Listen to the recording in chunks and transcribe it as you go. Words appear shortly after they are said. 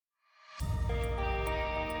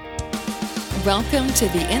Welcome to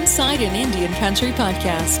the Inside an Indian Country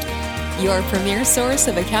podcast, your premier source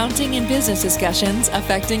of accounting and business discussions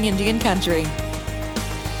affecting Indian country.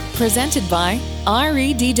 Presented by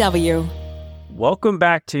REDW. Welcome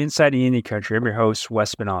back to Inside the Indian Country. I'm your host,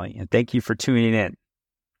 Wes Benali, and thank you for tuning in.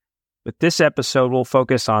 With this episode, we'll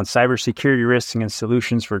focus on cybersecurity risks and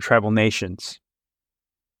solutions for tribal nations.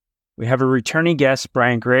 We have a returning guest,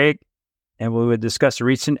 Brian Gregg, and we will discuss the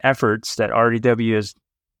recent efforts that REDW has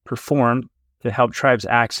performed to help tribes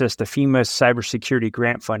access the FEMA cybersecurity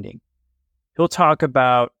grant funding. He'll talk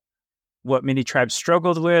about what many tribes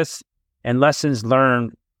struggled with and lessons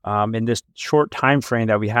learned in this short time frame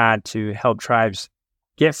that we had to help tribes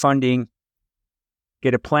get funding,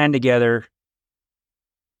 get a plan together,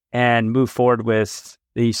 and move forward with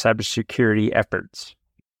the cybersecurity efforts.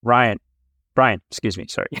 Brian, excuse me,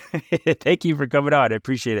 sorry. Thank you for coming on. I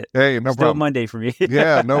appreciate it. Hey, no Still problem. Monday for me.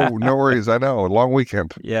 Yeah, no worries. I know. A long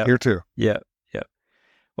weekend. Yeah. Here too. Yeah.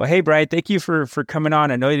 Well, hey, Brian, thank you for coming on.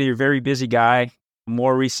 I know that you're a very busy guy.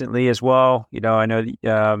 More recently as well, I know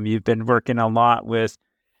you've been working a lot with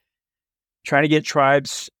trying to get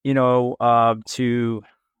tribes, to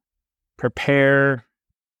prepare,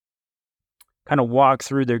 kind of walk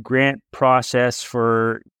through the grant process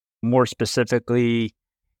for more specifically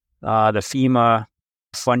the FEMA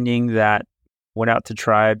funding that went out to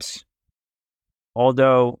tribes.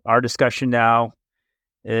 Although our discussion now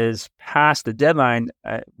is past the deadline,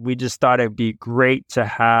 we just thought it'd be great to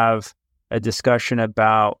have a discussion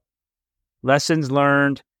about lessons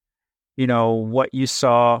learned, what you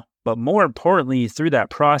saw, but more importantly, through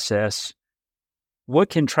that process,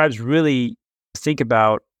 what can tribes really think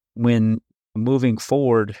about when moving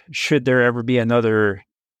forward, should there ever be another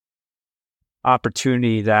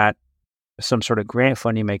opportunity that some sort of grant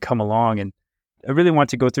funding may come along. And I really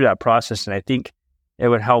want to go through that process, and I think it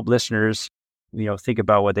would help listeners think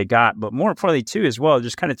about what they got, but more importantly too, as well,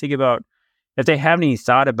 just kind of think about if they haven't any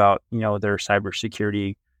thought about, their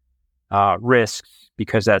cybersecurity risks,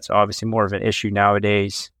 because that's obviously more of an issue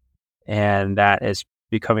nowadays. And that is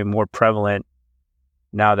becoming more prevalent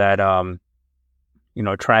now that,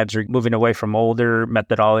 tribes are moving away from older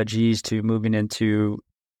methodologies to moving into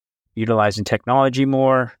utilizing technology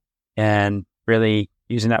more and really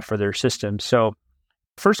using that for their systems. So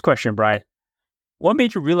first question, Brian, what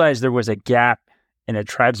made you realize there was a gap in a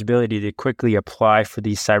tribe's ability to quickly apply for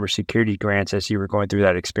these cybersecurity grants as you were going through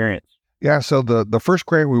that experience? Yeah, so the first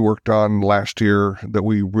grant we worked on last year that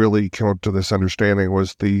we really came up to this understanding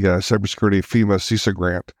was the Cybersecurity FEMA CISA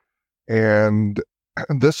grant. And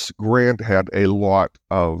this grant had a lot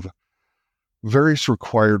of various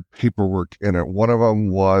required paperwork in it. One of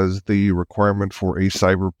them was the requirement for a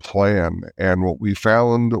cyber plan. And what we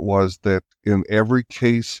found was that in every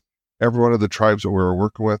case, every one of the tribes that we were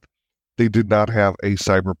working with, they did not have a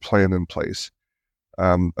cyber plan in place.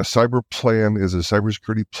 A cyber plan is a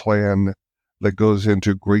cybersecurity plan that goes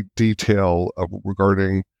into great detail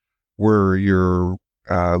regarding where your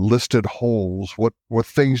listed holes, what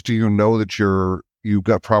things do you know that you've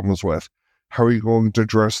got problems with? How are you going to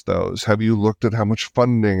address those? Have you looked at how much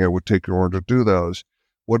funding it would take in order to do those?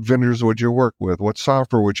 What vendors would you work with? What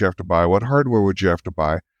software would you have to buy? What hardware would you have to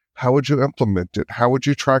buy? How would you implement it? How would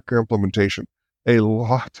you track your implementation? A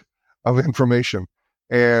lot of information.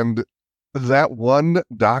 And that one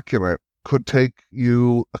document could take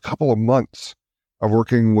you a couple of months of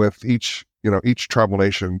working with each tribal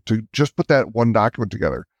nation to just put that one document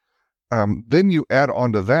together. Then you add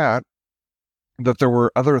on to that there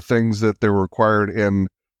were other things that they were required in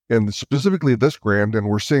specifically this grant, and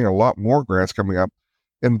we're seeing a lot more grants coming up,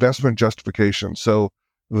 investment justification. So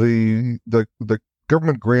the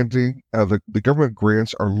government granting, the government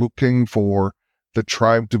grants are looking for the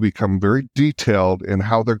tribe to become very detailed in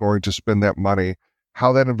how they're going to spend that money,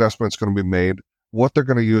 how that investment is going to be made, what they're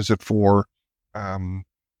going to use it for, when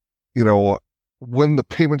the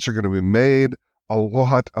payments are going to be made, a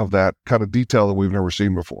lot of that kind of detail that we've never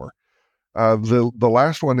seen before. The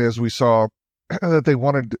last one is we saw that they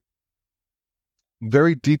wanted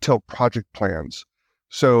very detailed project plans.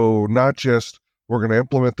 So not just we're going to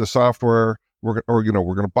implement the software, we're going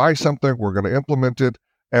to buy something, we're going to implement it,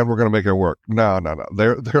 and we're going to make it work. No.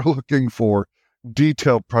 They're looking for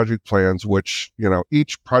detailed project plans, which,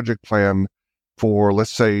 each project plan for,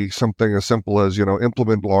 let's say, something as simple as,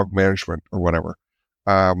 implement log management or whatever.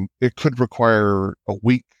 It could require a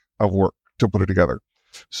week of work to put it together.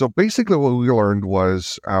 So basically what we learned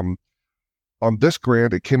was on this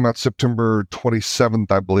grant, it came out September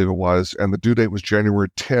 27th, I believe it was, and the due date was January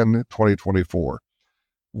 10, 2024.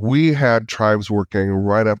 We had tribes working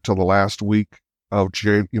right up to the last week of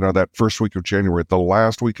that first week of January, the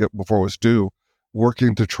last week before it was due,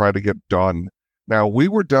 working to try to get done. Now, we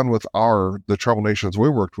were done with the tribal nations we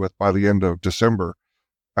worked with by the end of December.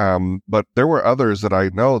 But there were others that I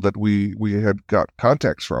know that we had got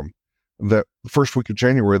contacts from that the first week of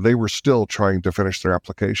January, they were still trying to finish their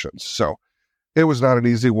applications. So it was not an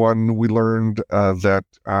easy one. We learned that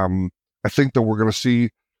I think that we're going to see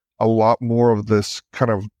a lot more of this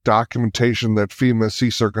kind of documentation that FEMA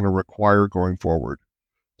CISA are going to require going forward.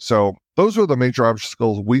 So those were the major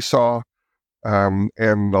obstacles we saw, and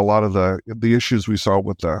a lot of the issues we saw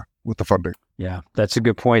with the funding. Yeah, that's a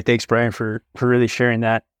good point. Thanks, Brian, for really sharing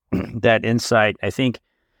that that insight. I think,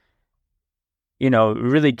 it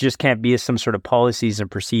really just can't be some sort of policies and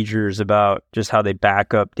procedures about just how they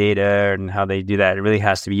back up data and how they do that. It really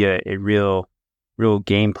has to be a real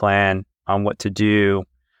game plan on what to do.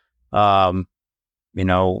 With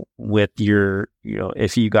your,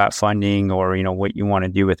 if you got funding or, what you want to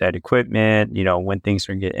do with that equipment, when things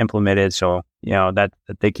are going to get implemented. So,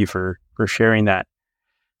 thank you for sharing that.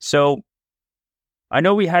 So I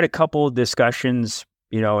know we had a couple of discussions,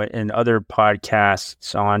 in other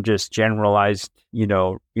podcasts on just generalized,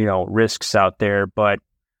 risks out there. But,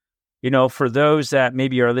 for those that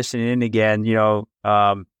maybe are listening in again,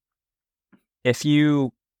 if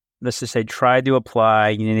you, let's just say, try to apply,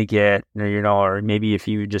 you need to get, or maybe if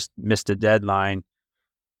you just missed a deadline,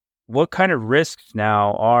 what kind of risks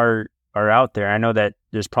now are out there? I know that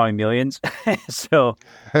there's probably millions. So,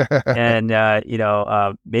 and,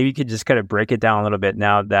 maybe you could just kind of break it down a little bit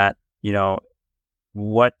now that,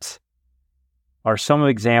 what are some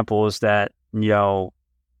examples that, are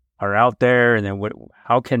out there, and then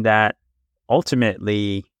how can that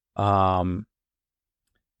ultimately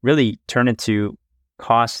really turn into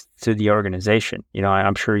cost to the organization?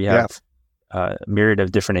 I'm sure you have a myriad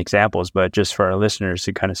of different examples, but just for our listeners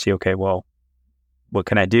to kind of see, okay, well, what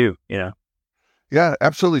can I do? Yeah,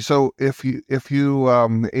 absolutely. So if you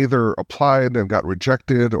either applied and got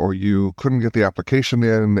rejected, or you couldn't get the application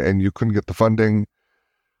in and you couldn't get the funding,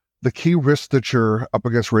 the key risk that you're up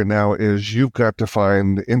against right now is you've got to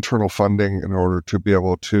find internal funding in order to be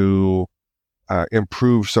able to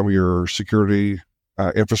improve some of your security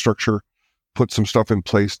infrastructure, put some stuff in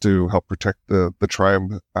place to help protect the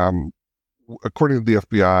tribe. According to the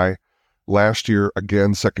FBI, last year,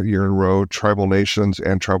 again, second year in a row, tribal nations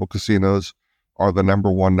and tribal casinos are the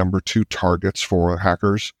number one, number two targets for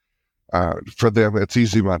hackers. For them, it's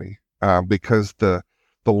easy money because the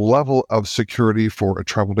level of security for a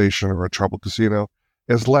tribal nation or a tribal casino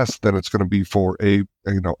is less than it's going to be for a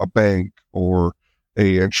bank or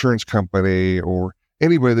a insurance company or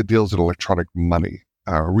anybody that deals in electronic money.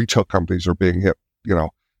 Retail companies are being hit,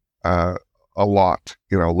 a lot,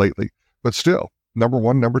 lately. But still, number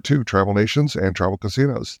one, number two, tribal nations and tribal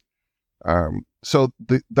casinos. So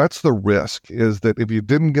that's the risk, is that if you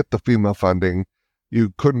didn't get the FEMA funding,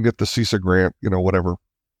 you couldn't get the CISA grant, whatever.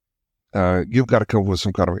 You've got to come up with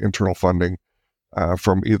some kind of internal funding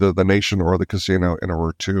from either the nation or the casino in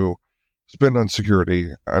order to spend on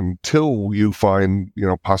security until you find,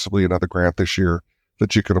 possibly another grant this year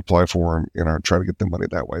that you can apply for and try to get the money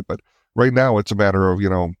that way. But right now it's a matter of,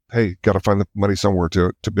 hey, got to find the money somewhere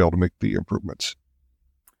to be able to make the improvements.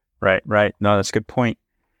 Right. No, that's a good point.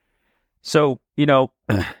 So,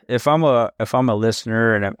 if I'm a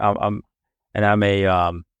listener and I'm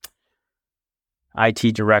a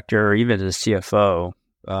IT director or even a CFO,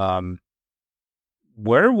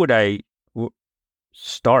 where would I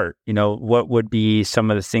start? What would be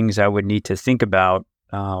some of the things I would need to think about?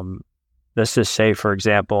 Let's just say, for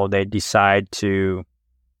example, they decide to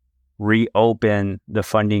reopen the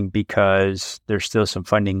funding because there's still some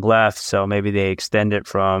funding left. So maybe they extend it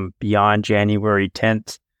from beyond January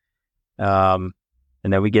 10th. And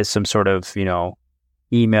then we get some sort of,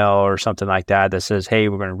 email or something like that says, hey,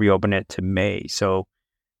 we're going to reopen it to May. So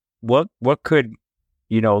what could,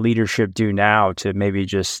 leadership do now to maybe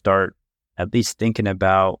just start at least thinking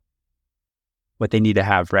about what they need to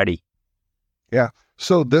have ready? Yeah.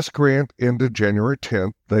 So this grant ended January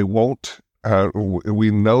 10th. They won't,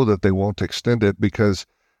 we know that they won't extend it because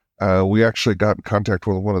we actually got in contact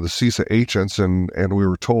with one of the CISA agents and we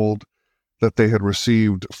were told that they had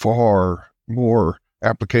received far more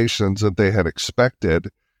applications than they had expected,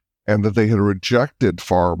 and that they had rejected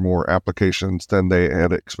far more applications than they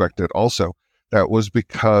had expected also. That was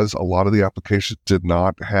because a lot of the applications did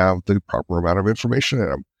not have the proper amount of information in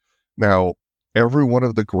them. Now, every one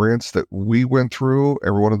of the grants that we went through,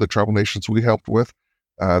 every one of the tribal nations we helped with,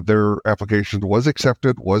 their application was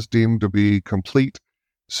accepted, was deemed to be complete.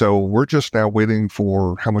 So we're just now waiting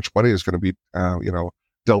for how much money is going to be,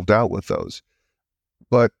 delved out with those.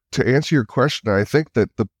 But to answer your question, I think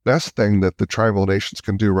that the best thing that the tribal nations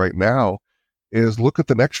can do right now is look at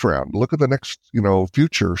the next round, look at the next,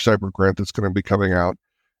 future cyber grant that's going to be coming out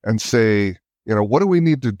and say, what do we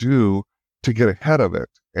need to do to get ahead of it?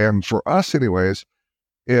 And for us anyways,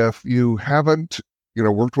 if you haven't,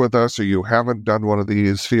 worked with us or you haven't done one of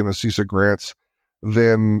these FEMA CISA grants,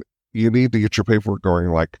 then you need to get your paperwork going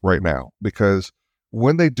like right now, because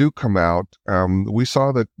when they do come out, we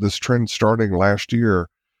saw that this trend starting last year.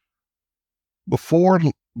 Before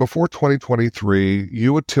 2023,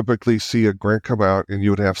 you would typically see a grant come out and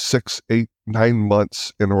you would have 6, 8, 9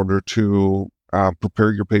 months in order to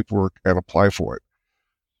prepare your paperwork and apply for it.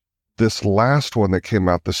 This last one that came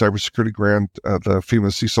out, the cybersecurity grant, the FEMA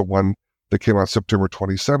CISA one that came out September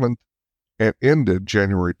 27th and ended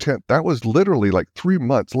January 10th, that was literally like 3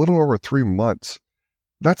 months, a little over 3 months.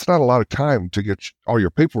 That's not a lot of time to get all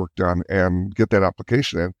your paperwork done and get that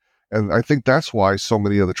application in. And I think that's why so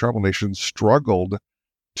many of the travel nations struggled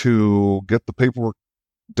to get the paperwork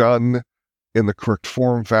done in the correct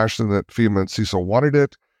form, fashion that FEMA and CISA wanted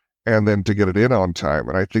it, and then to get it in on time.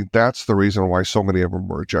 And I think that's the reason why so many of them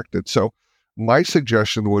were rejected. So my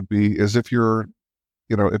suggestion would be is if you're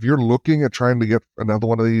looking at trying to get another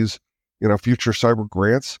one of these, future cyber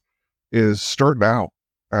grants, is start now.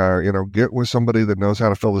 Get with somebody that knows how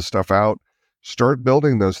to fill this stuff out. Start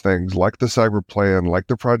building those things like the cyber plan, like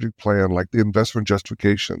the project plan, like the investment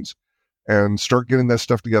justifications, and start getting that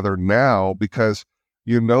stuff together now, because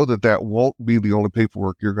that won't be the only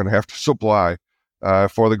paperwork you're going to have to supply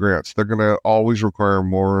for the grants. They're going to always require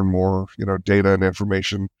more and more, data and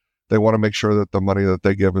information. They want to make sure that the money that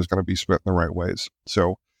they give is going to be spent in the right ways.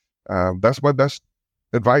 So that's my best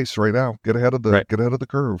advice right now. Get ahead of the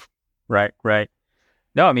curve. Right.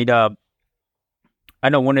 No, I mean, I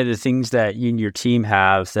know one of the things that you and your team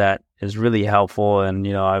have that is really helpful, and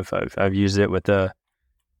I've used it with a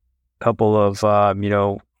couple of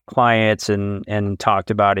clients and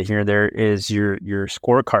talked about it here and there, is your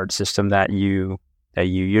scorecard system that you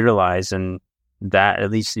utilize, and that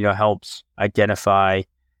at least helps identify,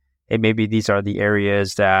 hey, maybe these are the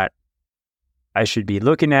areas that I should be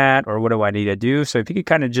looking at, or what do I need to do? So if you could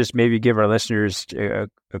kind of just maybe give our listeners a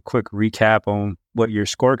quick recap on what your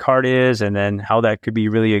scorecard is, and then how that could be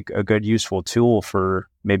really a good, useful tool for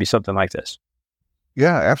maybe something like this.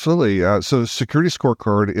 Yeah, absolutely. So Security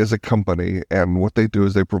Scorecard is a company, and what they do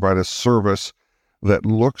is they provide a service that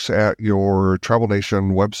looks at your travel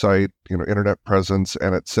nation website, internet presence,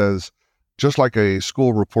 and it says, just like a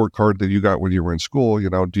school report card that you got when you were in school,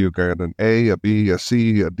 do you get an A, a B, a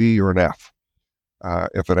C, a D, or an F?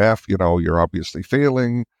 If an F, you're obviously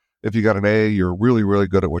failing. If you got an A, you're really, really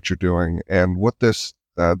good at what you're doing. And what this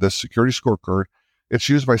security scorecard, it's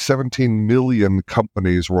used by 17 million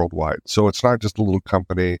companies worldwide. So it's not just a little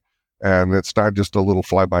company, and it's not just a little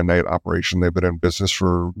fly-by-night operation. They've been in business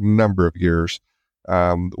for a number of years.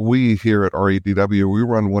 We here at REDW, we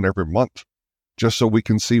run one every month, just so we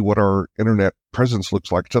can see what our internet presence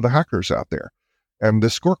looks like to the hackers out there. And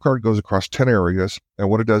this scorecard goes across 10 areas, and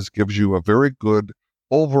what it does gives you a very good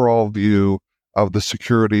overall view of the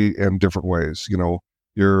security in different ways.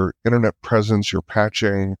 Your internet presence, your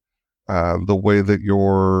patching, the way that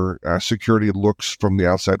your security looks from the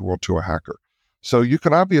outside world to a hacker. So you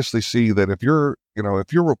can obviously see that if your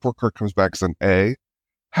report card comes back as an A,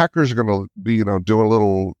 hackers are going to be, doing a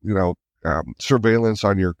little, surveillance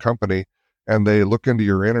on your company, and they look into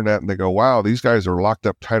your internet and they go, wow, these guys are locked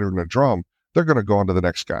up tighter than a drum. They're going to go on to the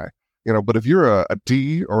next guy, but if you're a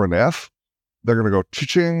D or an F, they're going to go,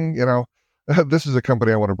 cha-ching, this is a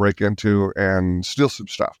company I want to break into and steal some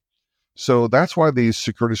stuff. So that's why these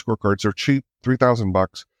security scorecards are cheap,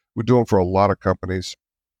 $3,000. We do them for a lot of companies.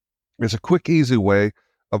 It's a quick, easy way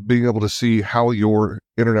of being able to see how your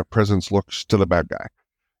internet presence looks to the bad guy.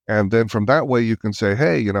 And then from that way, you can say,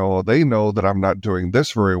 hey, they know that I'm not doing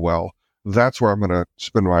this very well. That's where I'm going to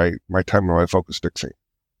spend my time and my focus, Dixie.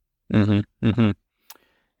 Mm-hmm. Mm-hmm.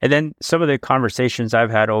 And then some of the conversations I've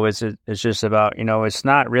had always is just about, it's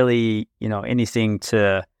not really, anything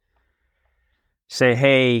to say,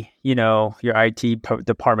 hey, your IT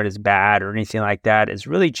department is bad or anything like that. It's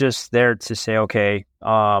really just there to say, okay,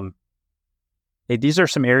 hey, these are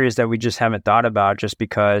some areas that we just haven't thought about, just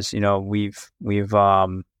because, we've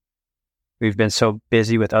been so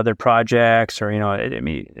busy with other projects, or,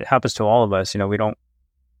 it happens to all of us. We don't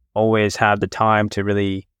always have the time to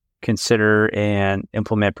really consider and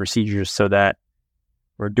implement procedures so that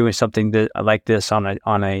we're doing something like this on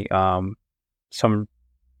a some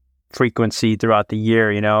frequency throughout the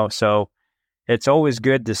year, so it's always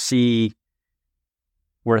good to see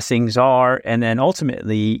where things are, and then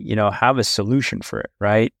ultimately, have a solution for it,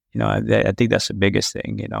 right? I think that's the biggest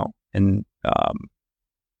thing, and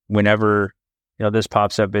whenever this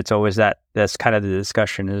pops up, it's always that's kind of the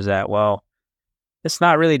discussion is that, well, it's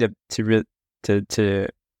not really to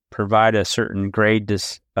provide a certain grade to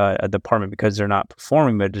a department because they're not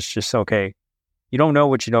performing, but it's just, okay, you don't know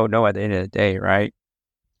what you don't know at the end of the day, right?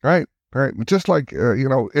 Right. Just like,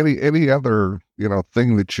 any other,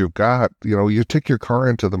 thing that you've got, you take your car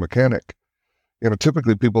into the mechanic.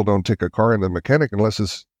 Typically people don't take a car into the mechanic unless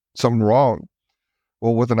it's something wrong.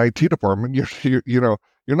 Well, with an IT department, you're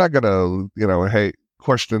not going to, hey,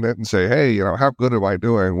 question it and say, hey, how good am I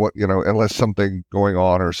doing? What, unless something going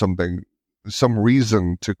on or some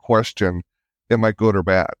reason to question, am I good or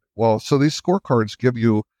bad? Well, so these scorecards give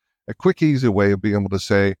you a quick, easy way of being able to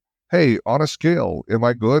say, hey, on a scale, am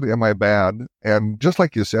I good? Am I bad? And just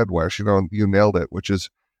like you said, Wes, you nailed it, which is,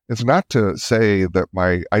 it's not to say that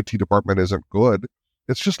my IT department isn't good.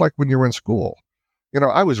 It's just like when you were in school.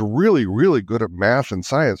 I was really, really good at math and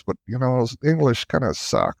science, but, English kind of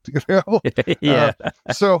sucked, Yeah.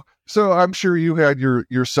 So I'm sure you had your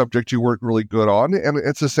subject you weren't really good on. And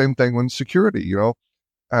it's the same thing when security, you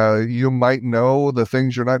might know the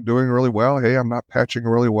things you're not doing really well. Hey, I'm not patching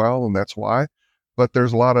really well, and that's why. But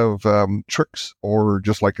there's a lot of tricks, or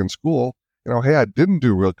just like in school, hey, I didn't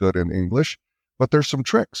do real good in English, but there's some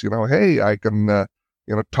tricks. Hey, I can,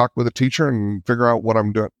 talk with a teacher and figure out what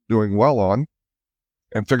I'm doing well on,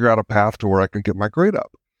 and figure out a path to where I can get my grade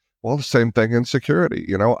up. Well, the same thing in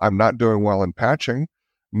security. I'm not doing well in patching.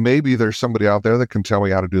 Maybe there's somebody out there that can tell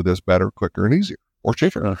me how to do this better, quicker, and easier, or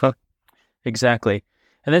cheaper. Uh-huh. Exactly.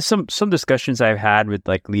 And there's some discussions I've had with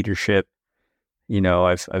like leadership.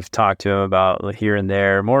 I've talked to them about here and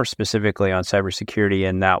there, more specifically on cybersecurity,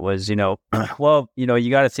 and that was, well, you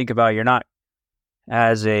got to think about, you're not,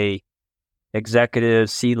 as a executive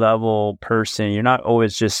C-level person, you're not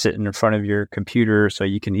always just sitting in front of your computer, so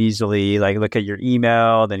you can easily like look at your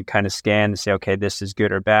email, then kind of scan and say, okay, this is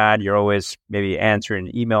good or bad. You're always maybe answering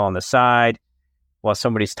an email on the side while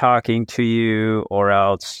somebody's talking to you, or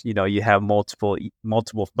else, you have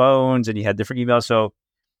multiple phones and you have different emails. So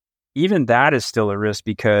even that is still a risk,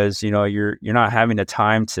 because, you're not having the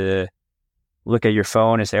time to look at your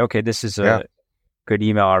phone and say, okay, this is a good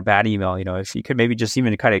email or bad email. If you could maybe just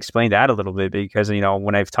even kind of explain that a little bit, because,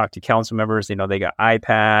 when I've talked to council members, they got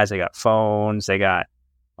iPads, they got phones, they got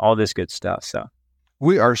all this good stuff. So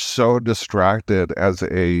we are so distracted as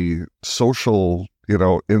a social,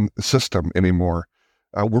 system anymore.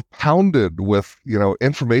 We're pounded with,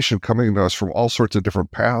 information coming to us from all sorts of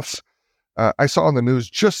different paths. I saw on the news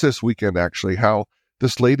just this weekend, actually, how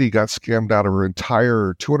this lady got scammed out of her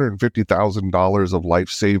entire $250,000 of life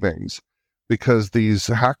savings, because these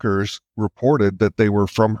hackers reported that they were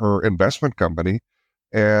from her investment company,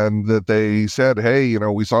 and that they said, hey,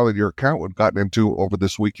 we saw that your account had gotten into over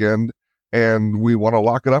this weekend, and we want to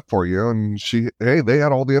lock it up for you. And they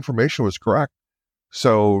had all the information was correct.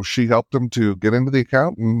 So she helped them to get into the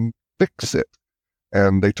account and fix it.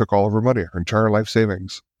 And they took all of her money, her entire life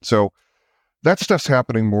savings. So that stuff's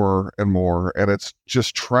happening more and more, and it's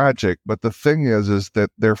just tragic. But the thing is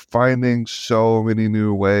that they're finding so many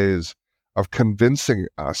new ways of convincing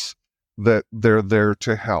us that they're there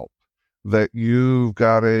to help, that you've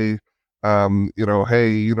got hey,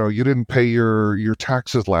 you didn't pay your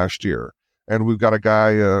taxes last year, and we've got a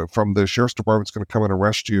guy from the sheriff's department's going to come and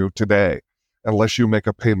arrest you today unless you make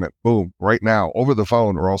a payment. Boom, right now, over the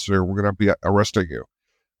phone, or else we're going to be arresting you.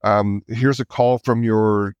 Here's a call from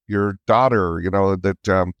your daughter,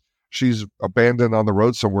 that she's abandoned on the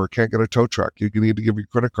road somewhere, can't get a tow truck. You need to give your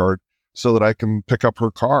credit card so that I can pick up her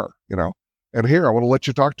car, and here, I want to let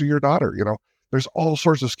you talk to your daughter. There's all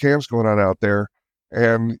sorts of scams going on out there,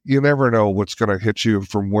 and you never know what's going to hit you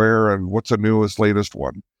from where and what's the newest, latest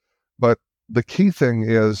one. But the key thing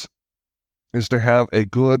is to have a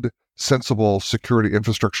good, sensible security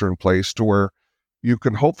infrastructure in place to where you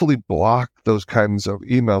can hopefully block those kinds of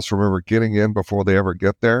emails from ever getting in before they ever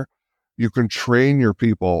get there. You can train your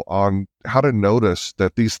people on how to notice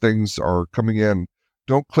that these things are coming in.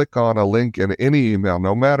 Don't click on a link in any email,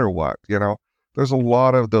 no matter what. There's a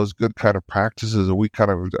lot of those good kind of practices that we kind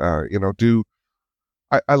of, do.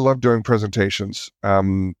 I love doing presentations,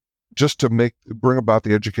 just to bring about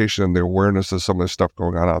the education and the awareness of some of the stuff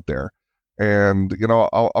going on out there. And,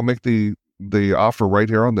 I'll make the offer right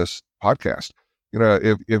here on this podcast.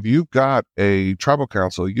 If you've got a tribal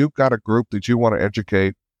council, you've got a group that you want to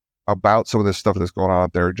educate about some of this stuff that's going on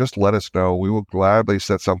out there, just let us know. We will gladly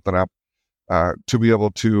set something up to be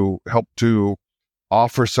able to help to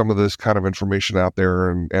offer some of this kind of information out there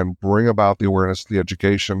and bring about the awareness, the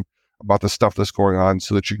education about the stuff that's going on,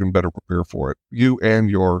 so that you can better prepare for it, you and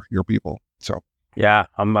your people. So yeah,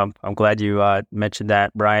 I'm glad you mentioned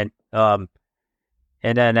that, Brian.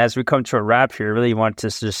 And then as we come to a wrap here, really want to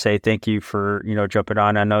just say thank you for, jumping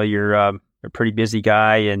on. I know you're a pretty busy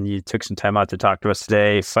guy and you took some time out to talk to us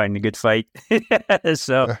today, fighting a good fight.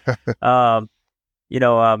 So,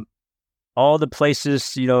 all the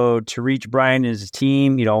places, to reach Brian and his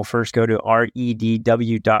team, first go to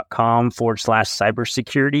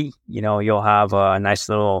redw.com/cybersecurity. You'll have a nice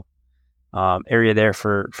little area there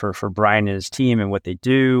for Brian and his team and what they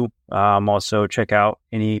do. Also check out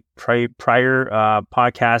any prior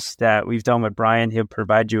podcasts that we've done with Brian. He'll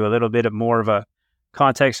provide you a little bit of more of a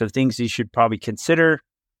context of things you should probably consider.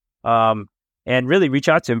 And really reach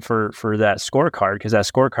out to him for that scorecard, because that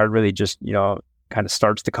scorecard really just, kind of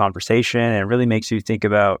starts the conversation and really makes you think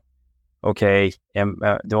about, okay,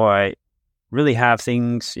 do I really have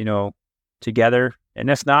things, together? And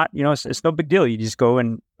if not, it's no big deal. You just go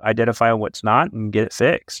and identify what's not and get it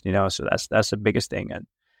fixed, so that's the biggest thing. And,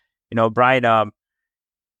 Brian,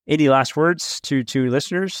 any last words to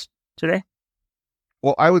listeners today?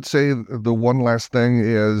 Well, I would say the one last thing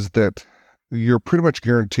is that you're pretty much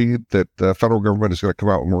guaranteed that the federal government is going to come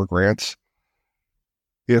out with more grants.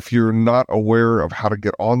 If you're not aware of how to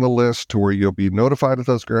get on the list to where you'll be notified of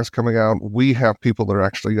those grants coming out, we have people that are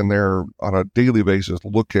actually in there on a daily basis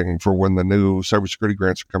looking for when the new cybersecurity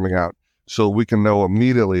grants are coming out. So we can know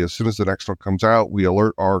immediately as soon as the next one comes out. We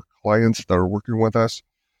alert our clients that are working with us.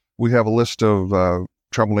 We have a list of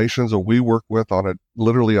travel nations that we work with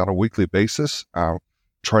literally on a weekly basis,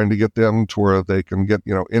 trying to get them to where they can get,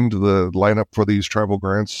 into the lineup for these travel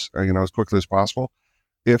grants, as quickly as possible.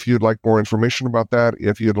 If you'd like more information about that,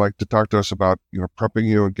 if you'd like to talk to us about, prepping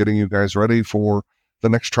you and getting you guys ready for the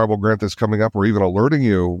next travel grant that's coming up, or even alerting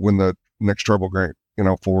you when the next travel grant,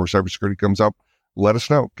 for cybersecurity comes up, let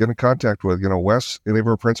us know. Get in contact with, Wes, any of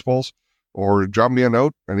our principals, or drop me a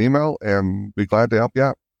note, an email, and be glad to help you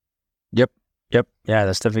out. Yep. Yeah,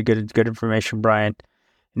 that's definitely good information, Brian.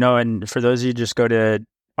 And for those of you, just go to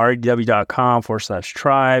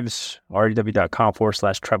redw.com/tribes,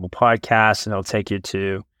 redw.com/tribal podcast, and it'll take you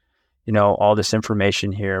to, all this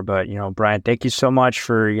information here. But, Brian, thank you so much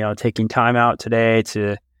for, taking time out today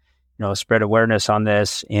to, spread awareness on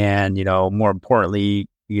this. And, more importantly,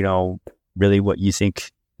 really what you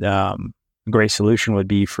think a great solution would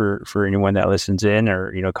be for anyone that listens in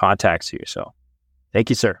or, contacts you. So thank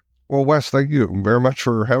you, sir. Well, Wes, thank you very much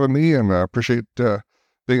for having me, and I appreciate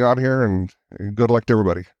being on here, and good luck to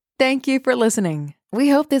everybody. Thank you for listening. We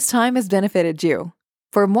hope this time has benefited you.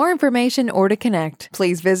 For more information or to connect,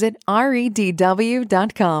 please visit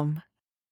redw.com.